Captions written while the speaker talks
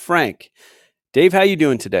Frank. Dave, how you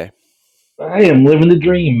doing today? I am living the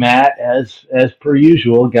dream, Matt, as per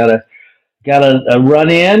usual. Got a run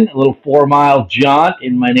in, a little 4 mile jaunt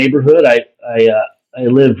in my neighborhood. I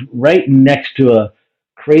live right next to a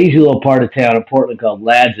crazy little part of town in Portland called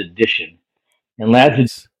Ladd's Addition, and Ladd's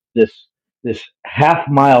Addition Nice. is this half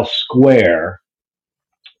mile square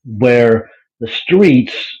where the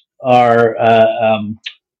streets are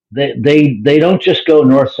they don't just go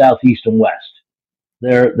north, south, east, and west.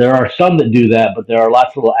 There are some that do that, but there are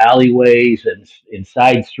lots of little alleyways and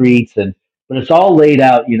side streets, and but it's all laid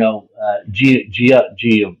out,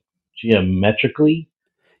 geometrically.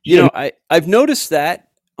 Geom- I've noticed that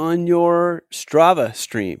on your Strava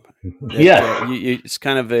stream that yes. it's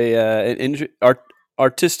kind of an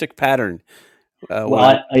artistic pattern when Well,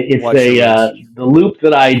 I it's watch your a race. the loop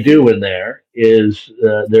that I do in there is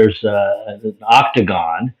there's an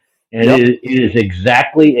octagon, and Yep. it is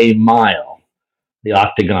exactly a mile. The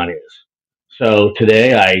octagon is. So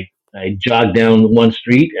today I jogged down one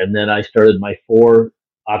street and then I started my four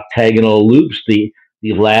octagonal loops, the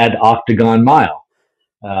Lad Octagon Mile,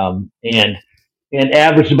 and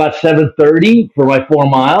averaged about 7:30 for my 4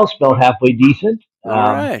 miles. Felt halfway decent. All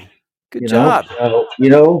right. Good You know, job. so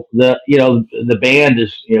the band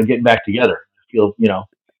is getting back together. I feel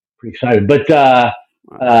pretty excited, but I'm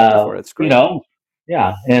happy for it. It's you great. know,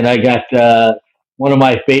 yeah. And I got one of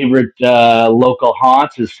my favorite local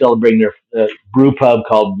haunts is celebrating their brew pub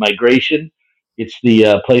called Migration. It's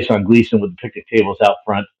the place on Gleason with the picnic tables out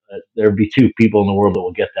front. There'd be two people in the world that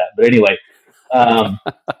will get that. But anyway, um,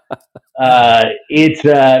 it's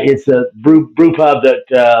a brew pub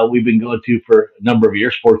that we've been going to for a number of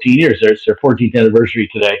years, 14 years. It's their 14th anniversary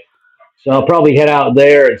today. So I'll probably head out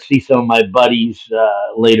there and see some of my buddies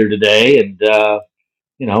later today. And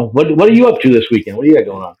what are you up to this weekend? What do you got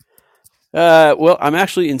going on? Well, I'm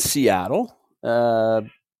actually in Seattle. I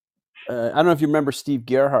don't know if you remember Steve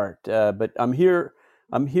Gerhardt, but I'm here.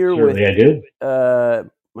 I'm here with Certainly, I do. uh,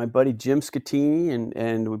 my buddy Jim Scatini,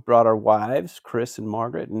 and we brought our wives, Chris and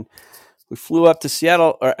Margaret, and we flew up to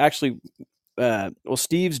Seattle. Or actually, well,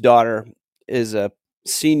 Steve's daughter is a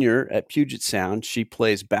senior at Puget Sound. She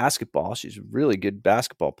plays basketball. She's a really good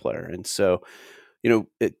basketball player, and so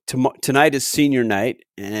tonight is senior night,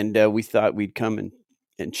 and we thought we'd come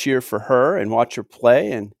and cheer for her and watch her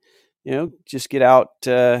play, and just get out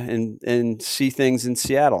and see things in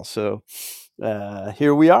Seattle. So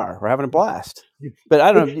here we are. We're having a blast. But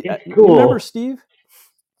I don't know. It's You remember cool. Steve?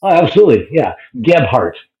 Oh, absolutely. Yeah.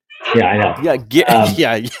 Gebhardt. Yeah, I know. Yeah, Um,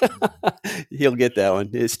 yeah, yeah. He'll get that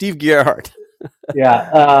one. Steve Gerhardt. yeah.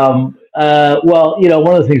 Well,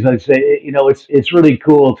 one of the things I'd say, it's really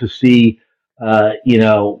cool to see,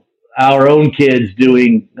 our own kids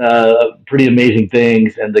doing pretty amazing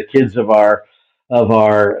things, and the kids of our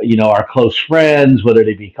close friends, whether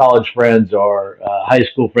they be college friends or high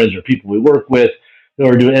school friends or people we work with, who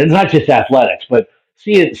are doing, and it's not just athletics, but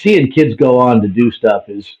seeing kids go on to do stuff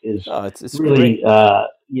is Oh, it's really great.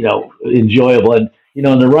 enjoyable. And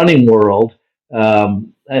in the running world, I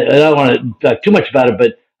don't want to talk too much about it,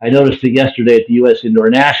 but I noticed that yesterday at the U.S. Indoor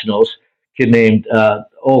Nationals, a kid named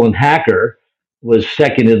Olin Hacker was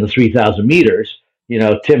second in the 3,000 meters.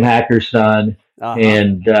 Tim Hacker's son, Uh huh.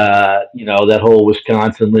 and that whole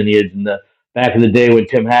Wisconsin lineage. And the back in the day when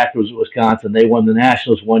Tim Hacker was at Wisconsin, they won the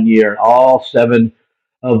Nationals one year, and all seven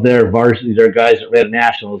of their varsity, their guys that ran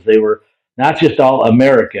nationals, they were not just all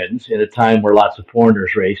Americans in a time where lots of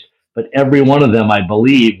foreigners raced, but every one of them, I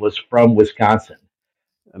believe, was from Wisconsin,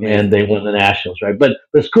 and Amazing. they won the nationals, right? But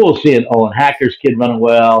it's cool seeing Owen Hacker's kid running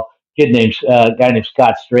well. Guy named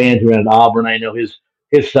Scott Strand who ran at Auburn. I know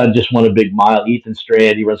his son just won a big mile. Ethan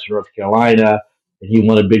Strand, he runs for North Carolina, and he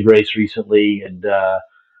won a big race recently. And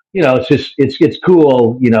it's just it's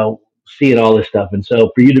cool, seeing all this stuff. And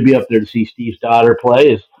so for you to be up there to see Steve's daughter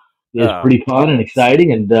play is Uh, pretty fun and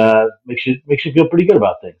exciting, and makes you feel pretty good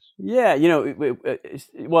about things. yeah,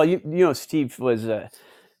 well, Steve was a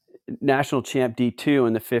national champ D2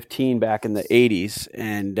 in the 15 back in the 80s,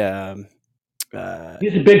 and uh,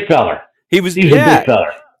 He's a big feller. he was, Steve's a big yeah.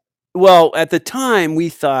 feller. Well, at the time, we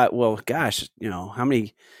thought, well, gosh, how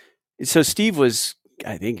many? So Steve was,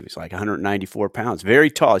 I think he was like 194 pounds, very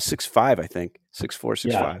tall, 6'5", I think, 6'4",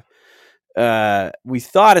 six Yeah. five. We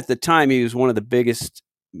thought at the time he was one of the biggest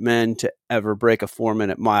men to ever break a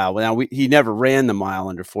 4-minute mile. Now he never ran the mile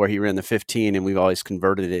under 4. He ran the 15, and we've always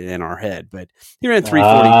converted it in our head. But he ran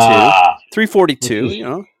 342, Ah, which 342. is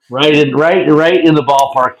right in the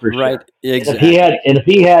ballpark for Right, sure. And if he had exactly. and if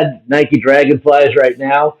he had Nike Dragonflies right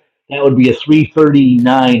now, that would be a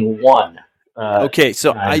 3:39.1 Okay,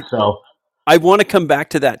 so time. I So I want to come back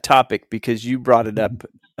to that topic because you brought it up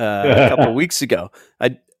a couple of weeks ago.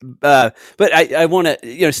 but I want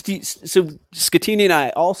to, Steve. So Scatini and I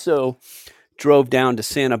also drove down to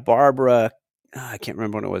Santa Barbara. I can't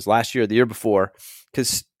remember when it was, last year or the year before,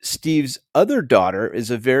 because Steve's other daughter is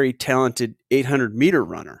a very talented 800-meter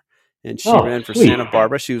runner, and she ran for sweet. Santa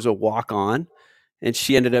Barbara. She was a walk-on, and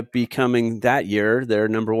she ended up becoming that year their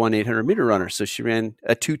number one 800-meter runner. So she ran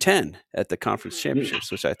a 2:10 at the conference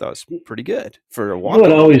championships, which I thought was pretty good for a You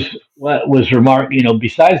know walk-on. what was remarkable,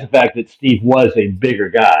 besides the fact that Steve was a bigger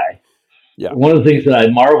guy, Yeah, one of the things that I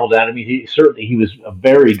marveled at, I mean, he was a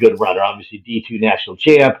very good runner, obviously D2 national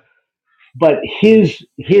champ, but his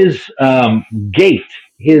gait,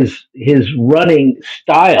 his running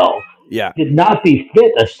style yeah. did not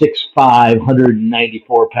befit a 6'5",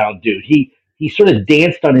 194-pound dude. He sort of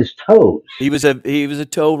danced on his toes, He was a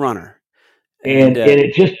toe runner, and and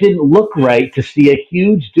it just didn't look right to see a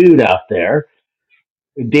huge dude out there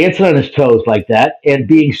dancing on his toes like that and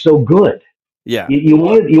being so good. yeah, You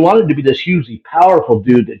wanted to be this hugely powerful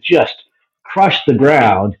dude that just crushed the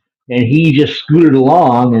ground, and he just scooted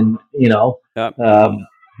along, and yeah. um,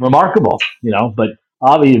 remarkable. But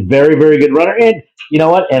obviously, very very good runner, and you know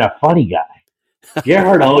what, and a funny guy.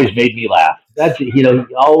 Gerhard always made me laugh. He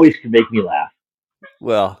always can make me laugh.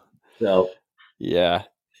 Well, So yeah,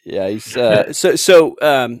 yeah. He's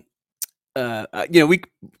we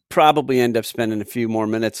probably end up spending a few more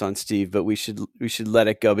minutes on Steve, but we should let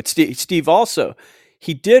it go. But Steve also,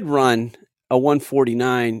 he did run a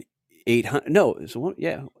 149 800. No, it was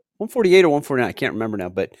 148 or 149. I can't remember now,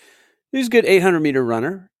 but he was a good 800-meter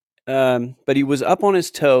runner. But he was up on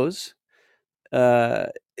his toes.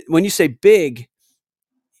 When you say big,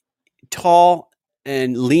 tall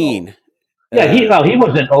and lean. yeah, he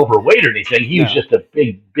wasn't overweight or anything. He was No. just a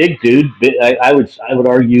big dude. I would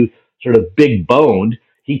argue sort of big boned.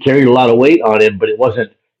 He carried a lot of weight on him, but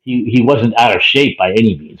he wasn't out of shape by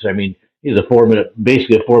any means. I mean, he was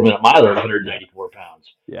basically a 4 minute miler at Yeah. 194 pounds.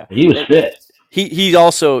 Yeah. And he was And fit. he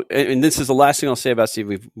also, and this is the last thing I'll say about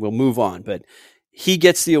Steve. We'll move on, but he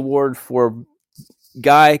gets the award for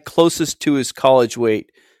guy closest to his college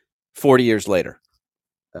weight 40 years later.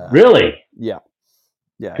 Really Yeah.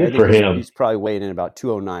 Yeah. I good think for him. he's probably weighing in about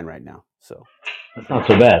 209 right now. So, That's not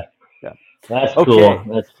so bad. yeah. That's Okay. cool.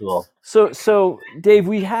 That's cool. So Dave,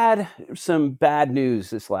 we had some bad news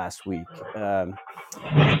this last week. And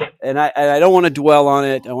I don't want to dwell on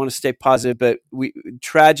it. I want to stay positive, but we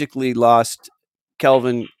tragically lost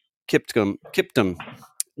Kelvin Kiptum,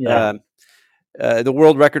 Yeah. the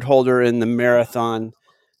world record holder in the marathon.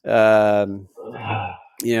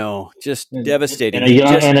 Just And, devastating. and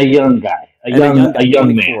a young guy, a young man.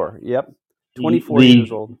 24. Yep, The, 24 years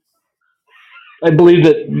the old. I believe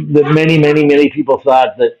that many people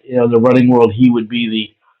thought that the running world he would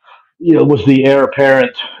be was the heir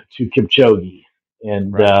apparent to Kipchoge,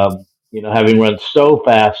 and Right. having run so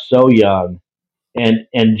fast, so young, and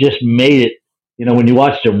just made it. When you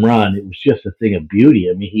watched him run, it was just a thing of beauty.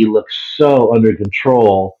 I mean, he looked so under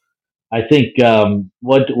control. I think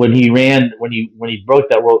when he broke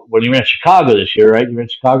that world, when he ran Chicago this year, right? You ran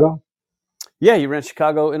Chicago, Yeah, he ran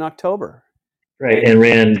Chicago in October. right? And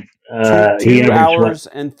ran. He Two averaged what? hours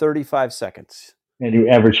and 35 seconds. And he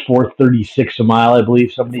averaged 4:36 a mile, I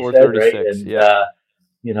believe somebody said, right? 4:36. And Yeah.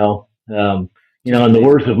 you know, in the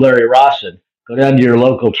words of Larry Rawson, go down to your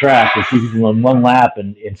local track and see if you can run one lap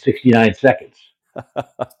in 69 seconds,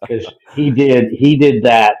 because he did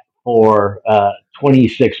that for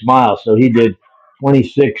 26 miles. So he did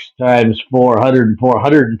 26 times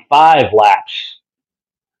 405 laps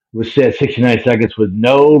with 69 seconds with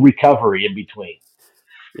no recovery in between.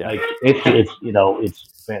 Yeah. Like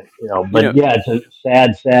but yeah, it's a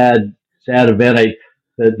sad event.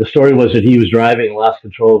 The story was that he was driving and lost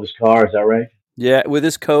control of his car. Is that right? Yeah, with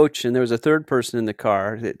his coach, and there was a third person in the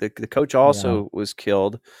car. The coach also Yeah. was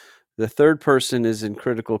killed. The third person is in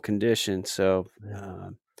critical condition. So,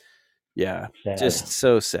 Sad. just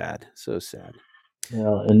so sad, so sad.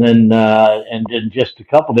 And then just a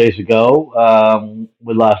couple days ago,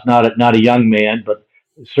 we lost not a young man, but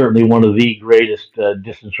certainly one of the greatest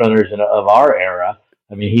distance runners of our era.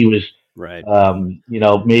 I mean, he was, Right.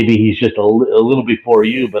 maybe he's just a little before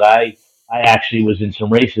you, but I actually was in some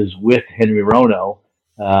races with Henry Rono.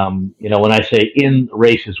 When I say in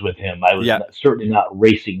races with him, I was certainly not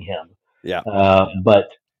racing him. Yeah. But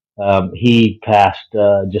he passed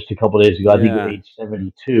just a couple days ago. I think at age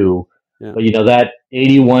 72. Yeah. But that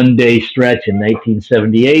 81-day stretch in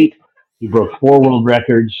 1978, he broke 4 world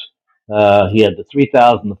records. He had the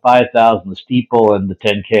 3,000, the 5,000, the steeple, and the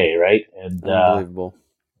 10K, right? And Unbelievable.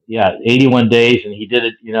 81 days, and he did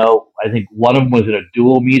it. I think one of them was at a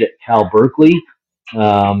dual meet at Cal Berkeley.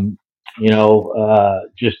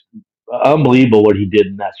 Just unbelievable what he did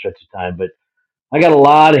in that stretch of time. But I got a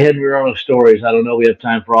lot of Henry Rono stories. I don't know if we have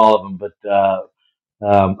time for all of them, but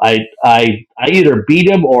I either beat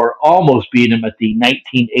him or almost beat him at the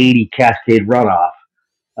 1980 Cascade Runoff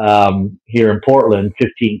here in Portland,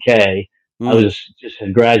 15K. I Mm. was just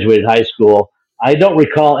had graduated high school. I don't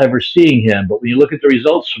recall ever seeing him, but when you look at the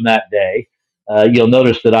results from that day, you'll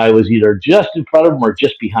notice that I was either just in front of him or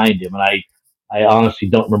just behind him, and I honestly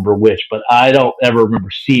don't remember which, but I don't ever remember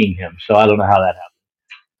seeing him, so I don't know how that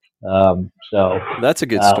happened. So That's a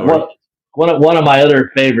good uh, story. one one of my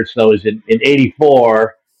other favorites though is in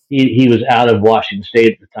 '84. He was out of Washington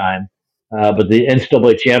State at the time, but the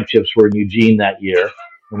NCAA championships were in Eugene that year,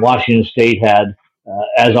 and Washington State had,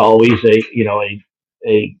 as always,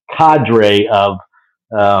 a cadre of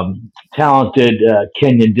talented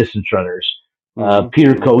Kenyan distance runners. Hmm.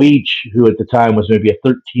 Peter Koich, who at the time was maybe a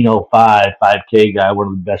 13:05 5K guy, one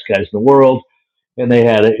of the best guys in the world, and they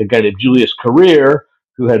had a guy named Julius Career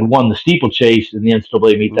who had won the steeplechase in the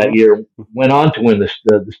NCAA meet that Hmm. year, went on to win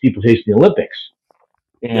the steeplechase in the Olympics.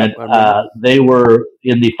 Yep, And I remember. they were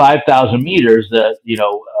in the 5,000 meters that,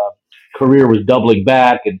 Career was doubling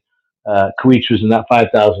back, and Koich was in that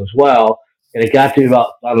 5,000 as well. And it got to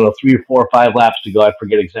about, I don't know, 3 or 4 or 5 laps to go. I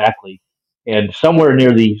forget exactly. And somewhere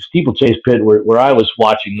near the steeplechase pit where I was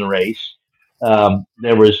watching the race,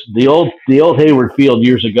 there was the old Hayward Field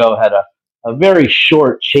years ago had a very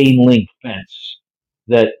short chain link fence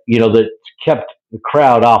that kept the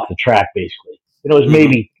crowd off the track basically. It was Hmm.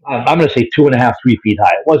 maybe I'm going to say 2.5, 3 feet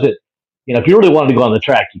high. It wasn't. If you really wanted to go on the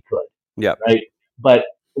track, you could, Yep. right? But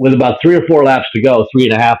with about 3 or 4 laps to go,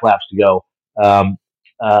 3.5 laps to go,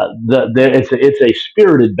 it's a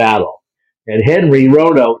spirited battle, and Henry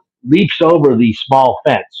Rono leaps over the small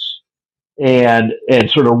fence and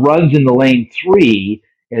sort of runs into lane three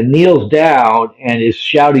and kneels down and is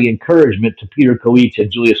shouting encouragement to Peter Koich and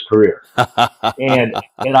Julius Career. And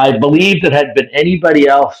I believe that had been anybody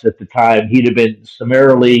else at the time, he'd have been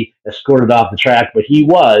summarily escorted off the track. But he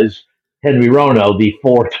was Henry Rono, the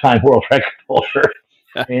four-time world record holder,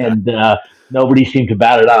 and nobody seemed to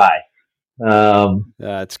bat an eye. Um,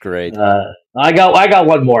 That's great. I got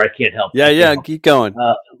one more. I can't help it. Yeah, I can't yeah, help keep going.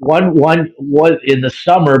 one was in the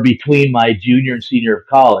summer between my junior and senior of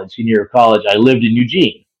college. Senior year of college, I lived in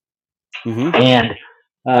Eugene, Hmm. and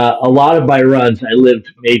a lot of my runs, I lived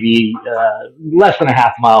maybe less than a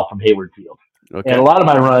half mile from Hayward Field, and a Okay. lot of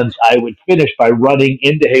my runs I would finish by running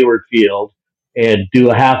into Hayward Field and do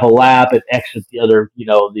a half a lap and exit the other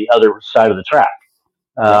side of the track,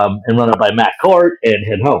 Yep. and run up by Matt Court and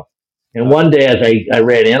head home. And Uh, one day, as I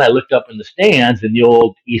ran in, I looked up in the stands in the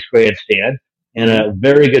old East Grandstand, and hmm. a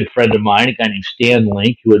very good friend of mine, a guy named Stan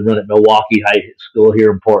Link, who had run at Milwaukee High School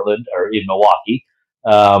here in Portland or in Milwaukee,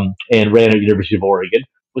 and ran at University of Oregon,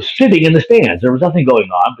 was sitting in the stands. There was nothing going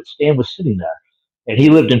on, but Stan was sitting there, and he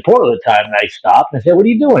lived in Portland at the time. And I stopped and I said, "What are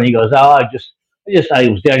you doing?" He goes, "Oh, I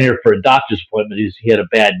was down here for a doctor's appointment. He had a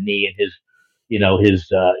bad knee, and his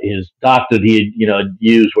doctor that he had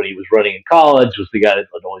used when he was running in college was the guy that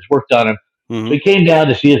had always worked on him. So Hmm. he came down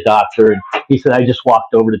to see his doctor, and he said, I just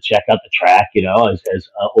walked over to check out the track, as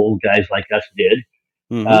old guys like us did.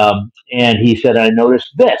 Hmm. And he said, I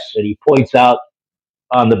noticed this, and he points out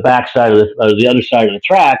on the back side of the other side of the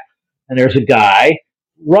track, and there's a guy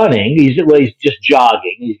running. He's just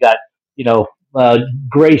jogging. He's got you know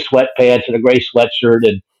gray sweatpants and a gray sweatshirt,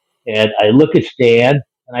 and I look at Stan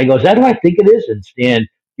and I go, "Is that who I think it is?" And Stan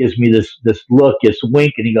gives me this look, this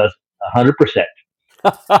wink, and he goes, "100%."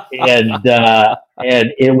 And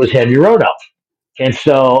it was Henry Rono. And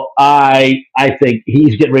so I think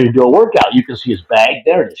he's getting ready to do a workout. You can see his bag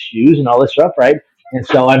there and his shoes and all this stuff, right? And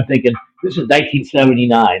so I'm thinking this is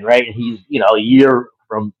 1979, right? And he's a year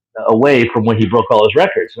from away from when he broke all his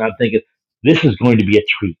records. And I'm thinking this is going to be a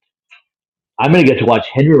treat. I'm going to get to watch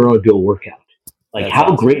Henry Rono do a workout. Like That's how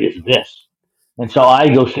awesome. great is this? And so I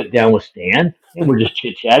go sit down with Stan and we're just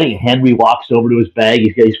chit chatting. And Henry walks over to his bag.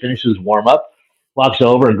 He's finished his warm up, walks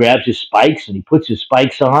over and grabs his spikes and he puts his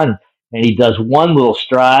spikes on and he does one little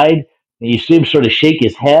stride and you see him sort of shake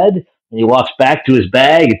his head and he walks back to his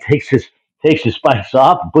bag and takes his spikes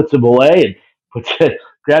off and puts them away and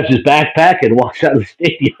grabs his backpack and walks out of the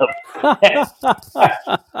stadium.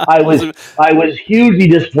 I Was was it- I was hugely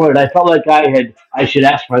disappointed. I felt like I should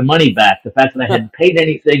ask my money back. The fact that I hadn't paid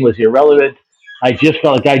anything was irrelevant. I just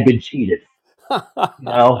felt like I'd been cheated, you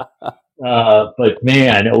know. But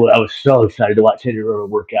man, I was so excited to watch Henry Rono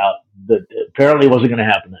work out. That apparently wasn't going to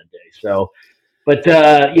happen that day. So, but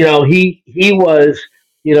he was,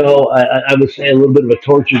 I would say a little bit of a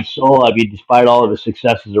tortured soul. I mean, despite all of his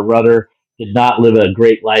success as a runner, did not live a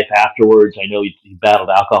great life afterwards. I know he battled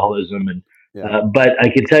alcoholism and Yeah. But I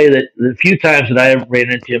can tell you that the few times that I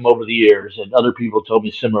ran into him over the years, and other people told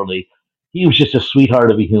me similarly, he was just a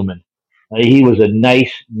sweetheart of a human. He was a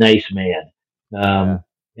nice, nice man. Yeah. Um,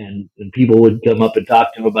 and people would come up and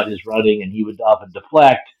talk to him about his running, and he would often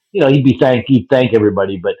deflect. He'd thank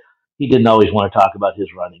everybody, but he didn't always want to talk about his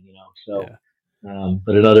running. Yeah.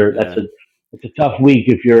 But another Yeah. that's a tough week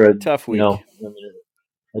if you're Tough week.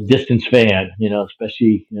 a distance fan,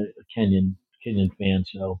 especially a Kenyan fan.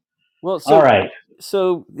 So, Well, all so right.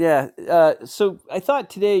 so yeah. So I thought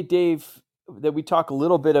today, Dave, that we talk a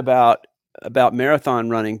little bit about marathon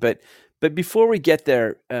running, but before we get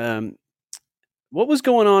there, what was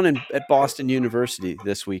going on at Boston University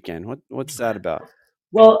this weekend? What's that about?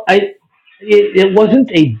 Well, it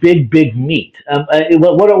wasn't a big meet.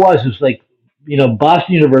 What it was like,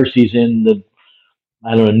 Boston University's in the,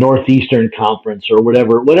 I don't know, Northeastern Conference or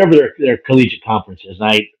whatever their collegiate conference is.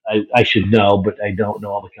 I should know, but I don't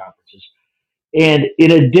know all the conferences. And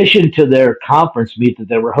in addition to their conference meet that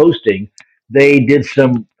they were hosting, they did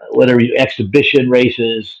some exhibition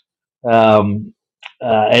races. Um,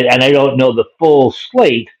 and I don't know the full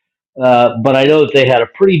slate, but I know that they had a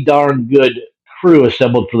pretty darn good crew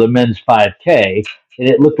assembled for the men's 5K, and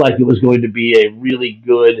it looked like it was going to be a really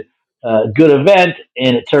good event.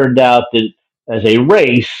 And it turned out that as a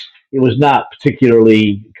race, it was not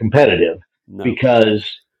particularly competitive No. because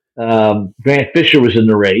Grant Fisher was in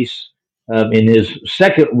the race in his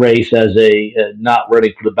second race as a not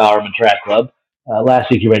running for the Bowerman Track Club. Last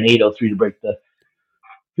week he ran 8:03 to break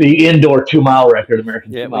the indoor 2 mile record,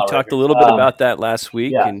 American Yeah, two we mile talked a record. little bit about that last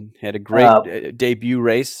week Yeah, and had a great uh, debut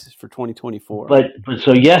race for 2024. but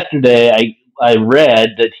so yesterday I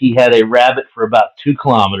read that he had a rabbit for about 2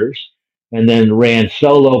 kilometers, and then ran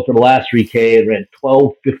solo for the last 3K and ran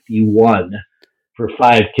 12:51 for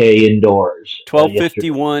 5K indoors yesterday.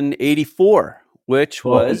 12:51.84, which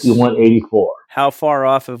Twelve fifty was one eighty four. how far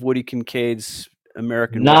off of Woody Kincaid's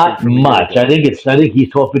American record Not from a year much. ago? I think he's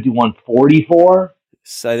 12:51.44.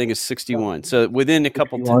 So I think it's 61. So within a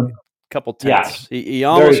Sixty-one. couple Yeah, tenths. He very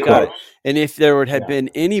almost got close. it. And if there would have Yeah, been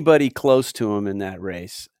anybody close to him in that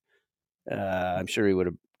race, I'm sure he would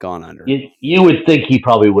have gone under. you would think he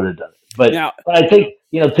probably would have done it, Now, but I think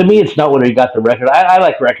to me it's not whether he got the record. I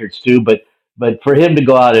like records too, but for him to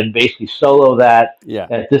go out and basically solo that yeah,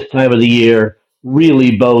 at this time of the year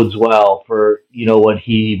really bodes well for what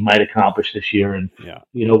he might accomplish this year, and yeah,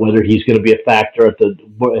 whether he's going to be a factor at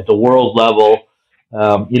the world level.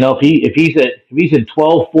 If he's in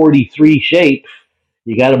 12:43 shape,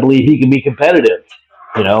 you got to believe he can be competitive.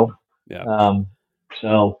 You know, yeah, um,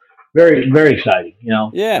 so very very exciting.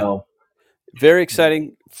 yeah. So Very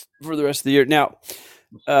exciting for the rest of the year. Now,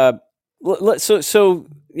 uh, so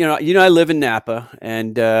I live in Napa,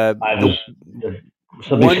 and I the was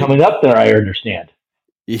something's one, coming up there. I understand.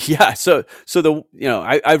 yeah. So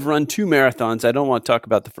I've run 2 marathons. I don't want to talk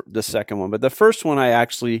about the second one, but the first one I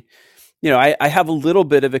actually, I have a little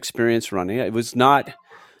bit of experience running. It was not.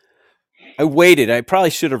 I waited. I probably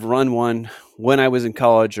should have run one when I was in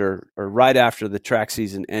college or right after the track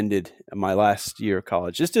season ended my last year of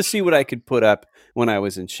college, just to see what I could put up when I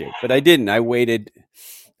was in shape. But I didn't. I waited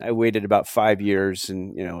about 5 years,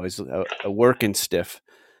 and it was a working stiff.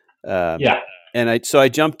 Um, Yeah. and I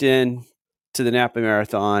jumped in to the Napa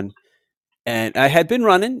Marathon, and I had been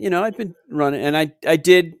running. I'd been running, and I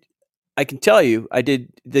did. I can tell you, I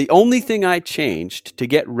did. The only thing I changed to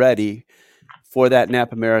get ready for that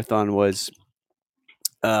Napa Marathon was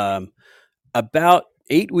about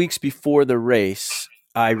 8 weeks before the race,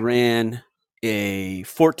 I ran a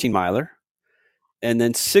 14 miler. And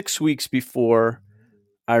then 6 weeks before,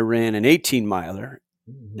 I ran an 18 miler.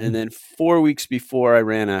 And then 4 weeks before, I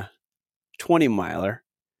ran a 20 miler.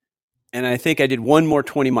 And I think I did one more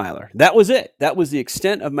 20 miler. That was it. That was the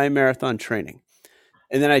extent of my marathon training.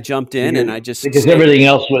 And then I jumped in and I just Because stayed. everything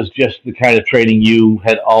else was just the kind of training you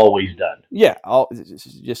had always done. Yeah, I'll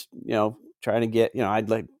just trying to get I'd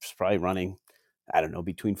like probably running, I don't know,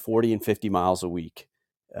 between 40 and 50 miles a week.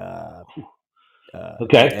 Uh,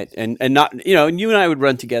 Okay. and not and you and I would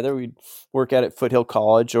run together. We'd work out at Foothill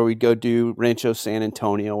College, or we'd go do Rancho San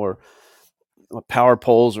Antonio or Power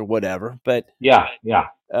Poles or whatever. But Yeah. Yeah.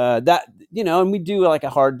 that and we do like a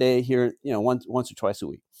hard day here, once or twice a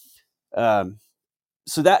week.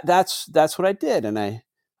 So that's what I did, and I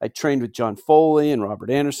trained with John Foley and Robert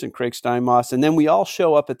Anderson, Craig Steinmoss, and then we all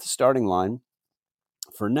show up at the starting line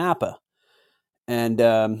for Napa. And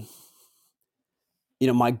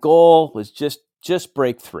my goal was just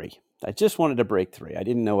break 3. I just wanted to break 3. I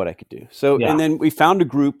didn't know what I could do. So, Yeah. and then we found a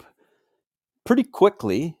group pretty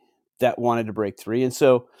quickly that wanted to break 3, and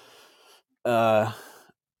so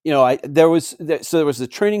there was the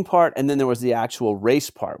training part, and then there was the actual race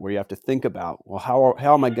part where you have to think about, well,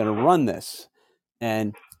 how am I going to run this?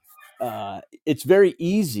 And it's very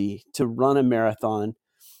easy to run a marathon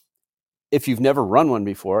if you've never run one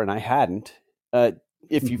before, and I hadn't.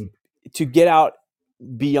 If you to get out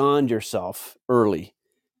beyond yourself early,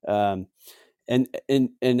 and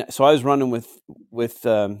so I was running with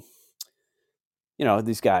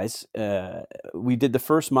these guys. We did the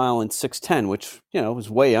first mile in 6:10, which was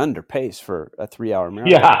way under pace for a 3-hour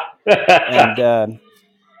marathon. Yeah.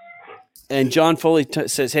 And John Foley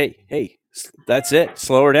says, "Hey, that's it.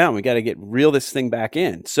 Slow her down. We got to reel this thing back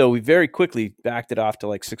in." So we very quickly backed it off to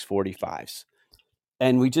like 6:45s,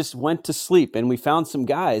 and we just went to sleep. And we found some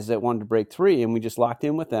guys that wanted to break 3, and we just locked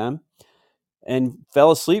in with them and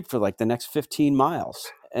fell asleep for like the next 15 miles.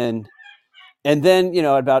 And then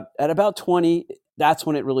at about 20, that's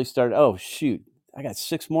when it really started. Oh shoot, I got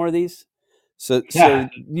 6 more of these. So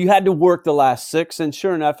you had to work the last 6, and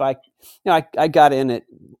sure enough, I got in at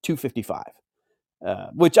 2:55,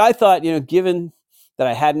 which I thought, given that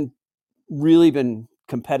I hadn't really been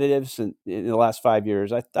competitive in the last 5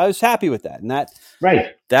 years, I was happy with that. And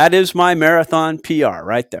that is my marathon PR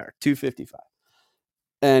right there, 2:55.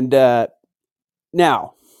 And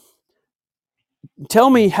now, tell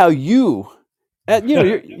me how you're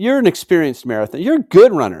an experienced marathon. You're a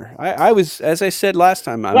good runner. I was, as I said last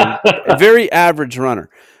time, I'm a very average runner.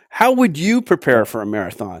 How would you prepare for a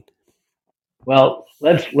marathon? Well,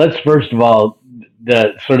 let's first of all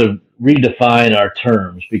sort of redefine our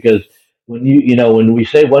terms, because when when we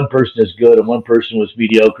say one person is good and one person was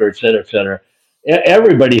mediocre, et cetera,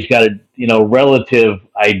 everybody's got a relative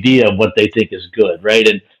idea of what they think is good,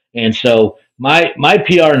 right? And so my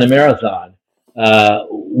PR in the marathon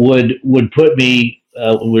would put me,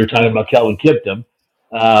 when we were talking about Kelvin Kiptum,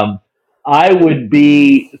 I would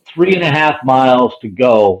be 3.5 miles to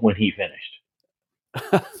go when he finished.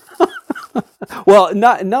 Well,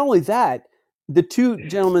 not only that, the 2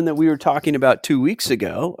 gentlemen that we were talking about 2 weeks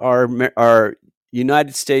ago are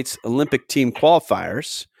United States Olympic team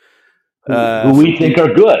qualifiers, who we think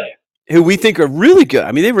are good, who we think are really good.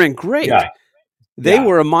 I mean, they ran great. Yeah. They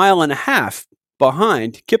were a mile and a half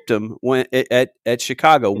behind Kiptum at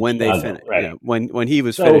Chicago when they finished. Right. When he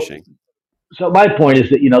was finishing. So my point is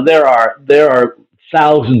that there are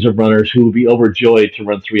thousands of runners who would be overjoyed to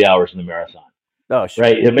run 3 hours in the marathon. Oh, sure.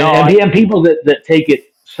 Right. And people that take it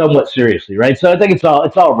somewhat seriously, right? So I think it's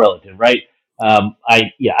all relative, right?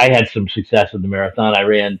 I had some success in the marathon. I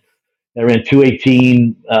ran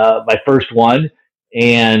 2:18, my first one,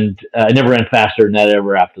 and I never ran faster than that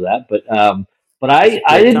ever after that. But I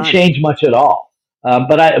didn't change much at all.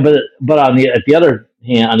 But on the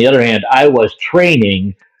other hand, I was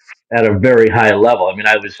training at a very high level. I mean,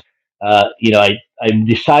 I was, I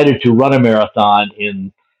decided to run a marathon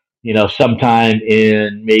in, sometime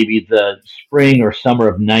in maybe the spring or summer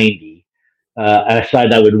of '90. I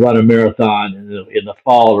decided I would run a marathon in the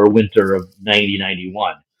fall or winter of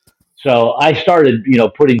 '91. So I started,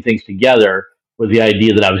 putting things together with the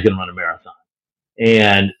idea that I was going to run a marathon.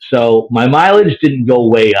 And so my mileage didn't go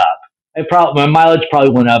way up. My mileage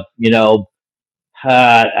probably went up,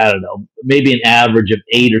 I don't know, maybe an average of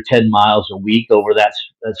 8 or 10 miles a week over that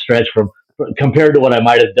stretch compared to what I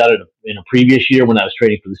might have done in a previous year when I was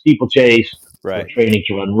training for the steeplechase, right? Training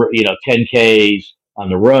to run, 10Ks on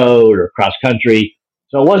the road or cross country.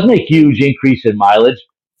 So it wasn't a huge increase in mileage.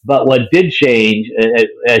 But what did change,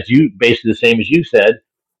 basically the same as you said,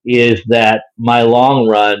 is that my long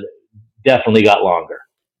run definitely got longer.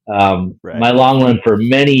 Right. My long run for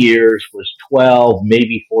many years was 12,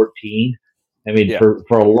 maybe 14. I mean,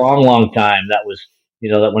 for a long, long time, that was,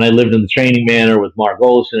 that when I lived in the Training Manor with Mark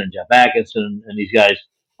Olson and Jeff Atkinson and these guys,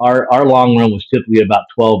 our long run was typically about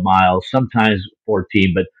 12 miles, sometimes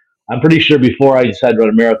 14. But I'm pretty sure before I decided to run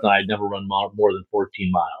a marathon, I'd never run more than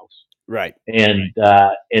 14 miles. Right. And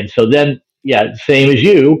so then, same as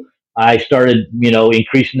you, I started,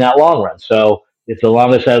 increasing that long run. So if the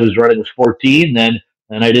longest I was running was 14, then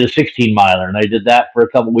I did a 16 miler, and I did that for a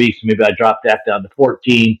couple of weeks. Maybe I dropped that down to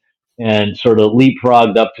 14 and sort of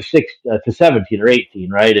leapfrogged up to 17 or 18,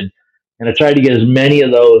 right? And I tried to get as many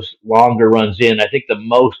of those longer runs in. I think the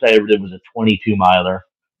most I ever did was a 22 miler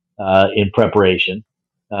in preparation.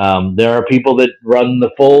 There are people that run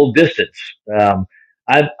the full distance.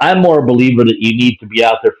 I'm more a believer that you need to be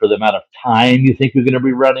out there for the amount of time you think you're going to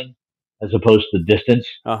be running, as opposed to the distance.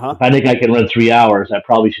 Uh-huh. If I think I can run 3 hours, I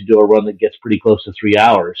probably should do a run that gets pretty close to 3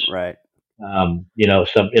 hours. Right. You don't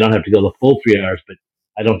have to go the full 3 hours, but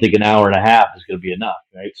I don't think an hour and a half is going to be enough,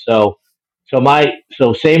 right? So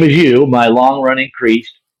same as you, my long run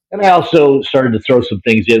increased, And I also started to throw some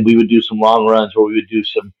things in. We would do some long runs, or we would do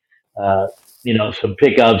some, uh, some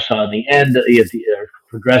pickups on the end,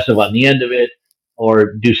 progressive on the end of it,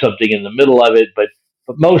 or do something in the middle of it. But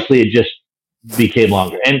mostly it just became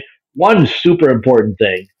longer. And one super important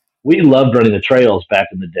thing, we loved running the trails back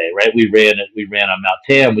in the day, right? We ran it. We ran on Mount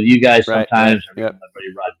Tam with you guys Right, right. sometimes. I ran with Yep. my buddy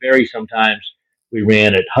Rod Berry sometimes. We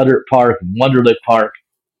ran at Huddart Park and Wonderlick Park.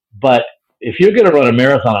 But if you're going to run a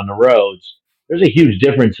marathon on the roads, there's a huge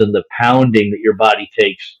difference in the pounding that your body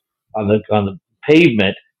takes on the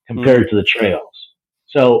pavement Hmm. compared to the trails.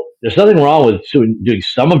 So there's nothing wrong with doing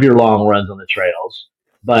some of your long runs on the trails,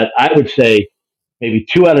 but I would say maybe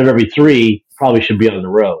two out of every three probably should be on the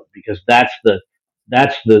road, because that's the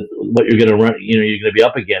what you're going to run. You're going to be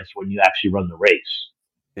up against when you actually run the race.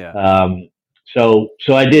 Yeah. So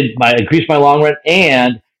I increased my long run,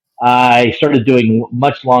 and I started doing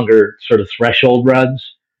much longer sort of threshold runs.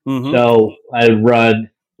 Hmm. So I run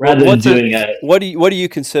What rather than what's a doing a what do you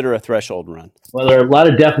consider a threshold run? well, there are a lot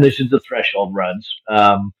of definitions of threshold runs,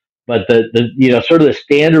 but the sort of the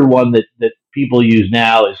standard one that people use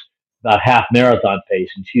now is about half marathon pace,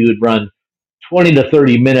 and so you would run 20 to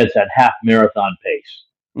 30 minutes at half marathon pace.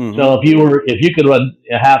 Hmm. So if you could run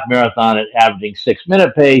a half marathon at averaging 6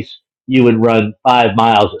 minute pace, you would run 5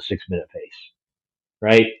 miles at 6 minute pace,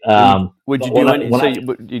 right? And would you But do any?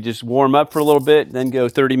 So you just warm up for a little bit, then go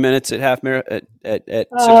 30 minutes at half at 6 minutes.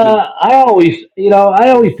 I always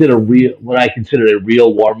did a real, what I considered a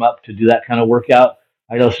real warm up to do that kind of workout.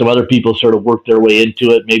 I know some other people sort of work their way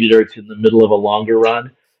into it. Maybe they're in the middle of a longer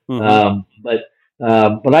run, Hmm.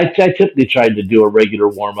 but I typically tried to do a regular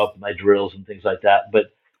warm up with my drills and things like that.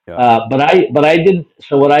 Yeah. But I didn't.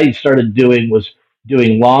 So what I started doing was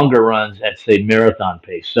doing longer runs at, say, marathon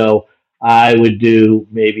pace. So I would do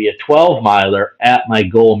maybe a 12 miler at my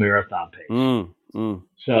goal marathon pace. Mm, mm.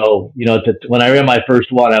 So, when I ran my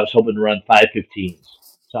first one, I was hoping to run 5:15s.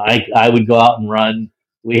 So I would go out and run.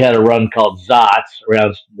 We had a run called Zots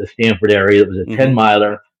around the Stanford area. It was a 10 Hmm.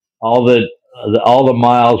 miler. All the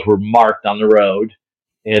miles were marked on the road.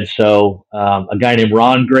 And so a guy named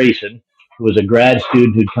Ron Grayson, who was a grad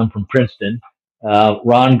student who'd come from Princeton,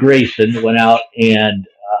 Ron Grayson went out and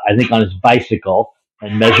I think on his bicycle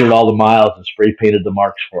and measured all the miles and spray painted the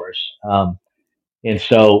marks for us. And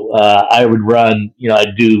so I would run,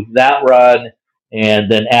 I'd do that run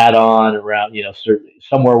and then add on around,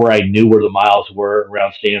 somewhere where I knew where the miles were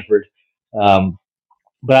around Stanford. Um,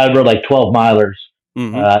 but I'd run like 12 milers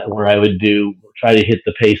Hmm. where I would try to hit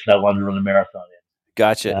the pace that I wanted to run a marathon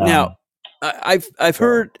Gotcha. in. Now, I've So,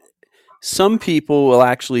 heard some people will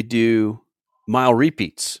actually do mile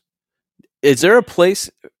repeats. Is there a place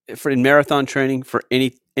for in marathon training for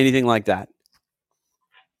anything like that?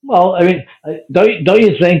 well, I mean, don't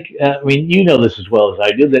you think? I mean, you know this as well as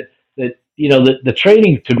I do, that the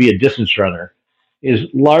training to be a distance runner is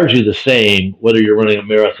largely the same whether you're running a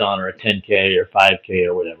marathon or a 10K or 5K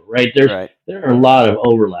or whatever, right? Right. There are a lot of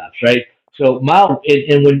overlaps, right? So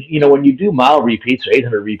and when you do mile repeats or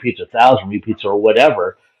 800 repeats, 1,000 repeats or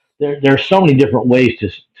whatever, there's so many different ways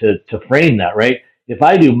to frame that, right? If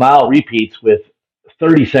I do mile repeats with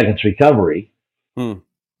 30 seconds recovery, Hmm.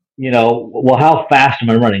 well, how fast am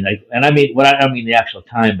I running? Like, and I don't mean the actual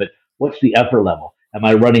time, but what's the effort level? Am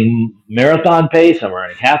I running marathon pace? Am I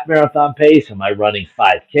running half marathon pace? Am I running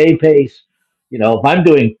 5K pace? If I'm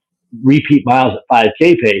doing repeat miles at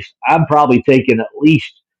 5K pace, I'm probably taking at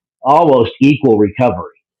least almost equal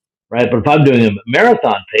recovery, right? But if I'm doing a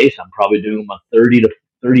marathon pace, I'm probably doing a 30 to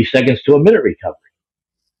 30 seconds to a minute recovery,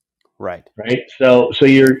 Right. right? Is there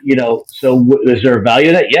a value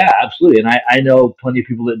in that? Yeah, absolutely. And I know plenty of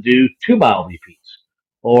people that do 2 mile repeats.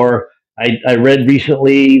 Or I read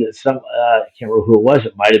recently that I can't remember who it was.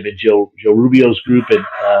 It might have been Joe Rubio's group with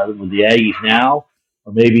the Aggies now,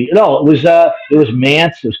 or maybe no, it was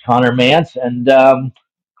Mance, it was Connor Mance and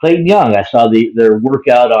Clayton Young. I saw their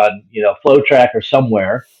workout on Flow Track or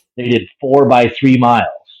somewhere. They did 4 by 3 miles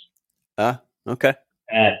Okay.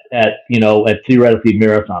 at theoretically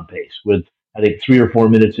marathon pace with I think 3 or 4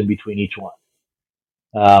 minutes in between each one.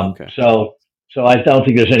 Um, Okay. so so I don't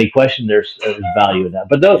think there's any question there's value in that.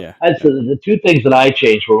 But those Yeah. that's Yeah. the two things that I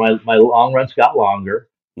changed were my long runs got longer.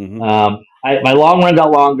 Hmm. My long run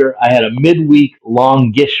got longer. I had a midweek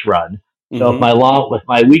longish run. So Hmm. if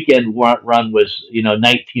my weekend run was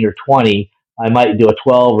 19 or 20, I might do a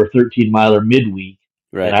 12 or 13 miler midweek.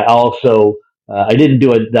 And Right. I didn't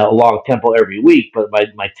do that long tempo every week, but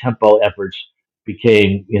my tempo efforts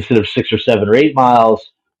became, instead of 6 or 7 or 8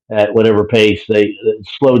 miles at whatever pace, they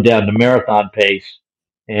slowed down to marathon pace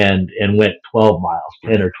and went 12 miles,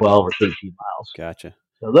 10 Right. or 12 or 13 miles. Gotcha.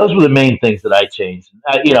 So those were the main things that I changed.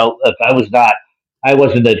 Yeah. Look, I was not. I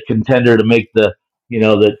wasn't a contender to make the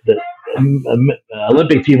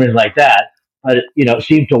Olympic team or anything like that. But it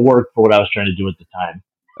seemed to work for what I was trying to do at the time.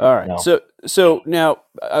 All right. So So now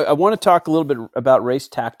I want to talk a little bit about race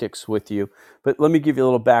tactics with you, but let me give you a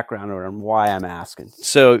little background on why I'm asking.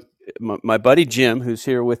 So my buddy Jim, who's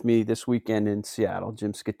here with me this weekend in Seattle,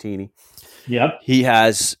 Jim Scattini, yep. he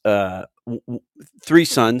has three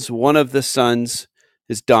sons. One of the sons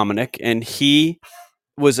is Dominic, and he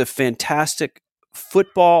was a fantastic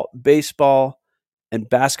football, baseball, and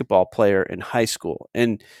basketball player in high school.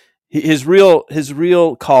 And his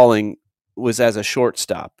real calling was as a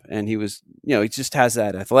shortstop, and he was, he just has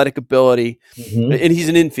that athletic ability, Mm-hmm. and he's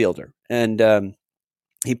an infielder. And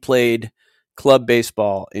he played club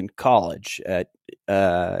baseball in college at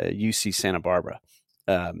UC Santa Barbara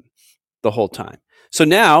the whole time. So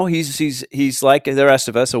now he's like the rest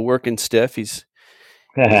of us, a working stiff. He's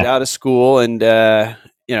out of school, and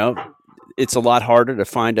it's a lot harder to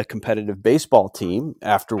find a competitive baseball team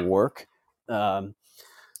after work.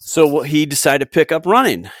 So he decided to pick up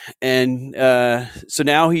running, and so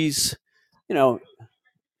now he's,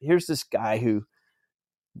 here's this guy who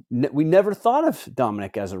we never thought of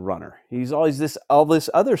Dominic as a runner. He's always all this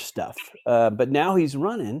other stuff, but now he's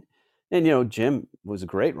running, and Jim was a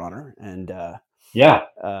great runner, and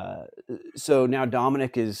so now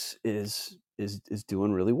Dominic is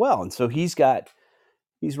doing really well, and so he's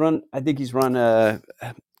run a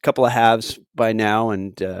couple of halves by now,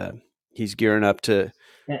 and he's gearing up to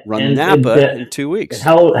run Napa in 2 weeks.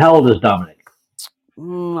 How old is Dominic? I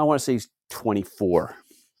want to say he's 24.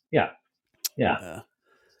 Yeah.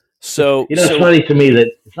 So it's funny to me that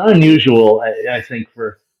it's not unusual, I think,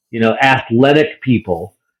 for athletic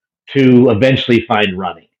people to eventually find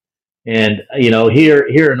running. And here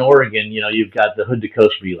in Oregon, you've got the Hood to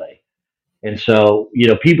Coast relay, and so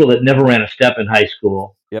people that never ran a step in high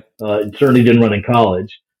school, certainly didn't run in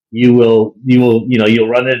college. You'll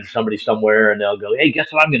run into somebody somewhere, and they'll go, "Hey,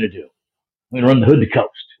 guess what I'm going to do? I'm going to run the Hood to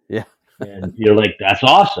Coast." Yeah, and you're like, "That's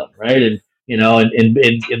awesome, right?" And in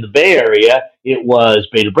the Bay Area, it was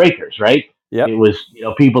Beta Breakers, right? Yeah, it was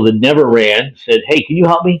people that never ran said, "Hey, can you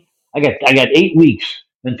help me? I got 8 weeks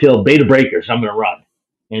until Beta Breakers. I'm going to run."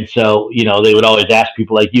 And so, they would always ask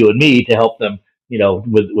people like you and me to help them,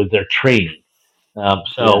 with their training.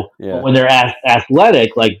 When they're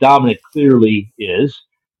athletic, like Dominic clearly is,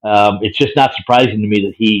 it's just not surprising to me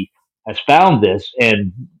that he has found this.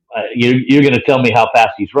 And you're going to tell me how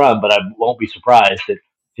fast he's run, but I won't be surprised to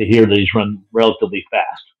hear that he's run relatively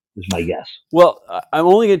fast, is my guess. Well, I'm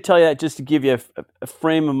only going to tell you that just to give you a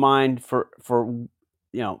frame of mind for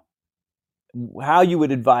how you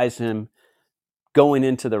would advise him going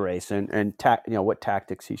into the race and what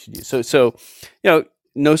tactics he should use. So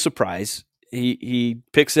no surprise, he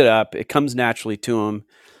picks it up. It comes naturally to him,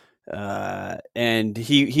 and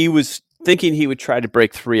he was thinking he would try to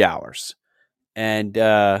break 3 hours, and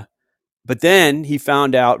but then he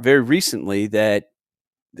found out very recently that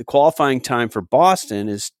the qualifying time for Boston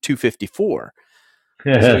is 2:54.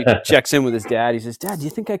 So he checks in with his dad. He says, "Dad, do you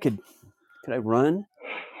think could I run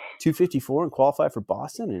 2:54 and qualify for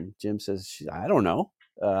Boston?" And Jim says, "I don't know.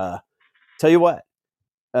 Tell you what."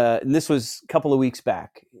 And this was a couple of weeks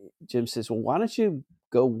back. Jim says, "Well, why don't you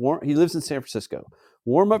go warm?" He lives in San Francisco.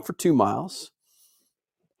 Warm up for 2 miles,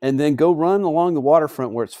 and then go run along the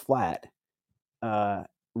waterfront where it's flat.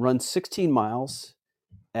 Run 16 miles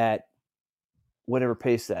at whatever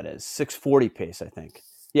pace that is, 6:40 pace, I think.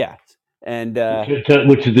 Yeah, and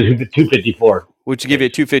which is the 2:54, which give you a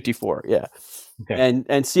 2:54. Yeah, okay.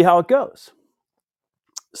 and see how it goes.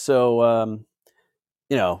 So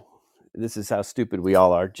this is how stupid we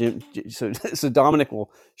all are. Jim. So Dominic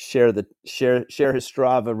will share his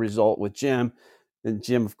Strava result with Jim, and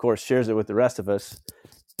Jim, of course, shares it with the rest of us.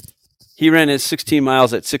 He ran his 16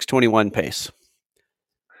 miles at 6:21 pace.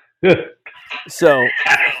 So,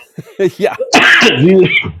 yeah.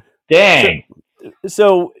 Dang.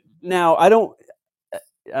 So now I don't.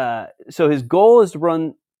 So his goal is to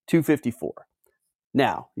run 2:54.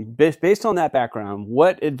 Now, based on that background,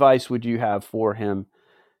 what advice would you have for him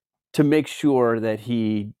to make sure that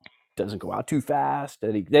he doesn't go out too fast?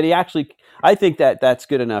 That he actually, I think that's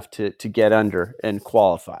good enough to get under and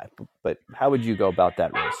qualify. But how would you go about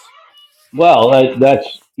that race? Well,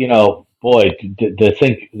 that's boy, to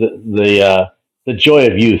think the joy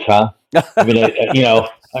of youth, huh? I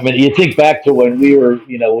mean, you think back to when we were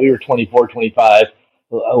 24, 25.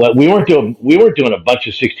 We weren't doing a bunch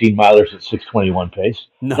of 16 milers at 6:21 pace.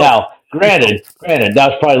 No. Now, granted, that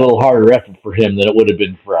was probably a little harder effort for him than it would have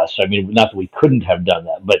been for us. I mean, not that we couldn't have done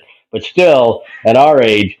that, but still, at our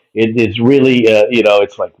age, it's really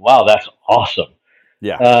it's like, wow, that's awesome.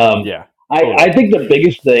 Yeah. I think the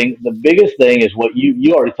biggest thing is what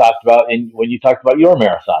you already talked about, and when you talked about your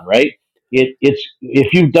marathon, right? It's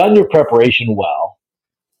if you've done your preparation well,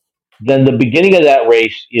 then the beginning of that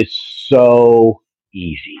race is so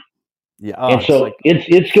easy. Yeah. And It's so like,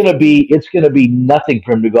 it's gonna be nothing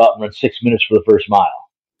for him to go out and run 6 minutes for the first mile,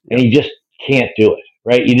 and yep. he just can't do it,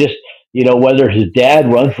 right? Whether his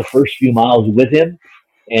dad runs the first few miles with him,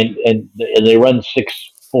 and they run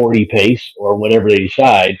 6:40 pace or whatever they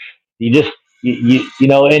decide, you just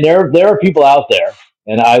and there are people out there,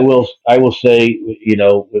 and I will say,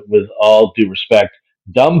 with all due respect,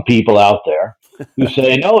 dumb people out there who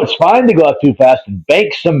say no, it's fine to go out too fast and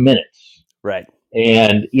bank some minutes. Right.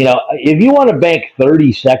 And if you want to bank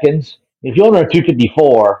 30 seconds, if you want to run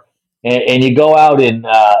 254, and you go out in,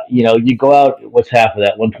 you go out, what's half of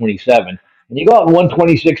that, 127, and you go out in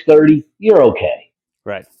 126.30, you're okay,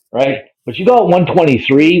 Right. right? But you go out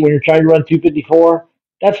 123 when you're trying to run 254,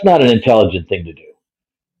 that's not an intelligent thing to do.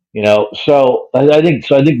 So I think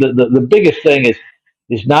the biggest thing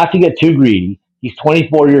is not to get too greedy. He's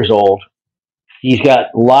 24 years old. He's got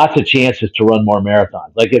lots of chances to run more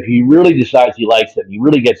marathons. Like if he really decides he likes it, and he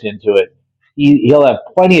really gets into it, he'll have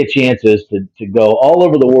plenty of chances to go all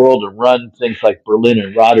over the world and run things like Berlin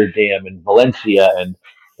and Rotterdam and Valencia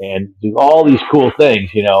and do all these cool things,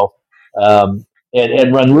 and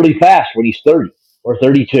run really fast when he's 30 or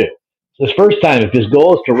 32. So his first time, if his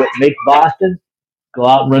goal is to make Boston, go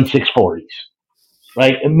out and run 640s,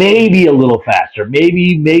 right? And maybe a little faster,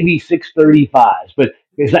 maybe 635s. But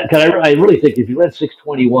because I really think if he runs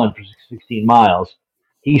 621 for 16 miles,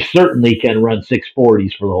 he certainly can run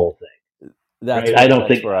 640s for the whole thing, right? I don't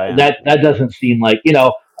That's think where I am. that doesn't seem like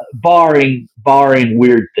barring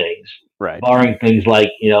weird things, Right. barring things like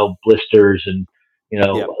blisters and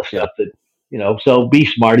Yep. stuff Yep. that So be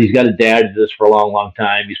smart. He's got a dad who did this for a long, long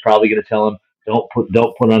time. He's probably going to tell him don't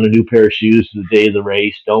put on a new pair of shoes the day of the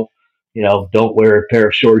race. Don't wear a pair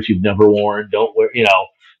of shorts you've never worn. Don't wear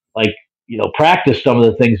like practice some of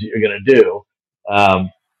the things that you're going to do. Um,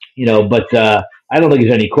 but I don't think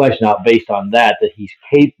there's any question out based on that he's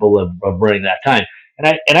capable of running that time. And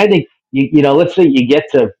I think let's say you get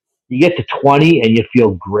to 20 and you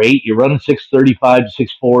feel great. You're running 6:35 to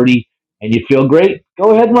 6:40 and you feel great.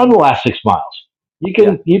 Go ahead and run the last 6 miles. You Yeah.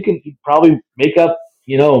 can you can probably make up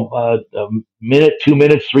a minute, 2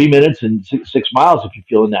 minutes, 3 minutes, and six miles if you're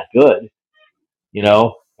feeling that good.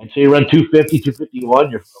 And so you run 250,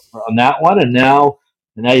 251. You're on that one, and now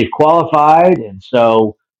you've qualified, and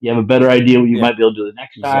so you have a better idea what you Yeah. might be able to do the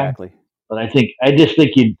next time. Exactly. But I just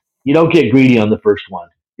think you don't get greedy on the first one.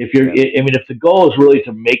 Yep. If the goal is really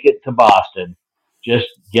to make it to Boston, just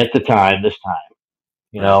get the time this time.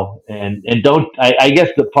 Right. And don't. I guess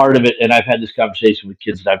the part of it, and I've had this conversation with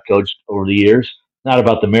kids that I've coached over the years, not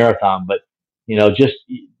about the marathon, but just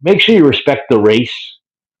make sure you respect the race.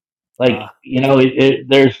 Like Uh,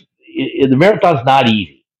 the marathon's not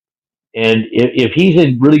easy, and if he's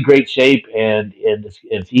in really great shape and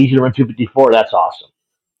it's easy to run 254, that's awesome.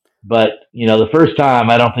 But the first time,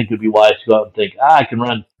 I don't think it would be wise to go out and think, I can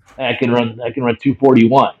run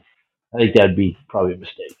 241. I think that'd be probably a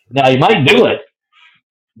mistake. Now he might do it,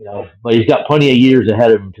 but he's got plenty of years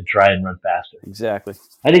ahead of him to try and run faster. exactly.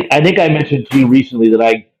 I think I mentioned to you recently that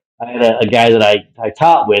I had a guy that I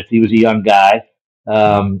taught with. He was a young guy,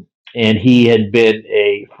 um, and he had been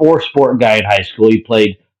a four-sport guy in high school. We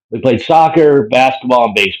played soccer, basketball,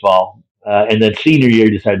 and baseball. And then senior year,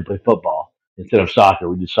 he decided to play football instead of soccer.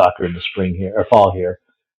 We do soccer in the spring here or fall here.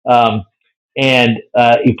 Um, and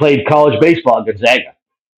he played college baseball at Gonzaga.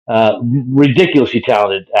 Ridiculously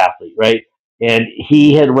talented athlete, right? And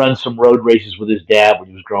he had run some road races with his dad when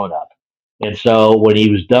he was growing up. And so when he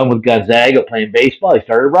was done with Gonzaga playing baseball, he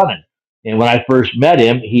started running. And when I first met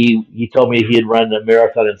him, he told me he had run a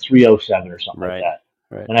marathon in 3:07 or something like Right. that.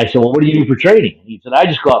 Right. And I said, "Well, what do you do for training?" He said, "I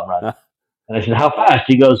just go out and run." And I said, "How fast?"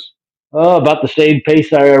 He goes, "Oh, about the same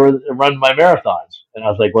pace I run my marathons." And I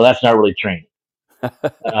was like, "Well, that's not really training."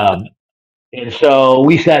 Um, and so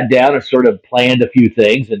we sat down and sort of planned a few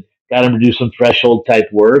things and got him to do some threshold type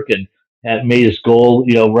work and made his goal,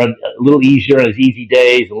 run a little easier on his easy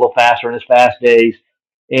days, a little faster on his fast days.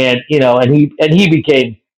 And he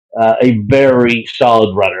became a very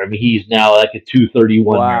solid runner. I mean, he's now like a 2:31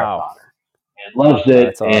 Wow. marathoner and loves it.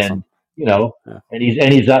 That's awesome. And, you know, Yeah. and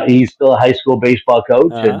he's still a high school baseball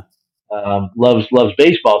coach Uh-huh. and loves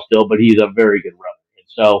baseball still, but he's a very good runner. And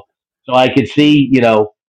so I could see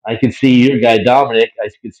your guy Dominic. I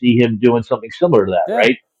could see him doing something similar to that, Yeah.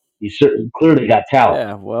 right? He's certainly clearly got talent.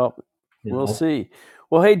 Yeah. Well, You we'll know, see.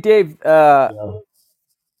 Well, hey, Dave, so,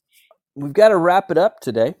 we've got to wrap it up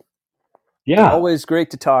today. yeah, Always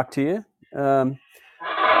great to talk to you. Um,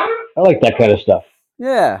 I like that kind of stuff.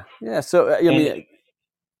 Yeah. So I And mean,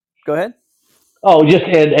 go ahead. oh, just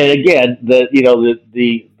and again, the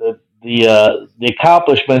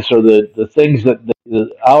accomplishments or the things that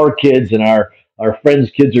our kids and our friends'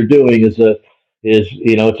 kids are doing is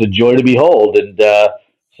it's a joy to behold. And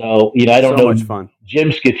so I don't So much know fun. Jim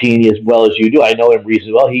Scatini as well as you do. I know him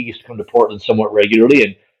reasonably well. He used to come to Portland somewhat regularly,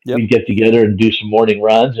 and Yep. we'd get together and do some morning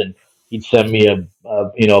runs. And he'd send me a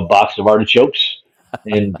box of artichokes,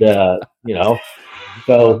 and so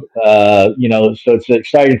it's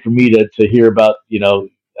exciting for me to hear about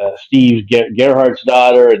Steve Gerhardt's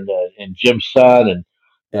daughter and Jim's son, and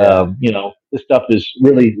Yeah. this stuff is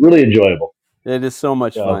really really enjoyable. It is so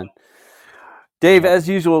much So, fun. Dave, uh, as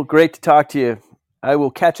usual, great to talk to you. I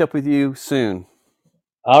will catch up with you soon.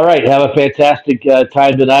 all right, have a fantastic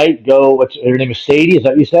time tonight. Go. What's her name? Is Sadie? Is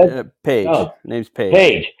that what you said? Paige. No, Her name's Paige.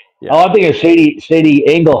 Paige. Yeah. Oh, I'm thinking of Sadie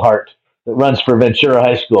Engelhart that runs for Ventura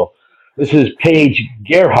High School. This is Paige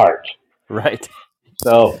Gerhardt. Right.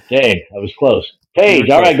 So, dang, I was close. You were Paige,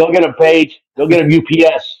 all right, close. go get him, Paige. Go get him,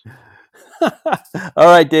 UPS. All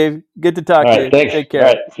right, Dave. Good to All talk to right, you. thanks. Take All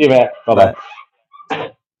right, care. see you, Matt. Bye bye. Bye.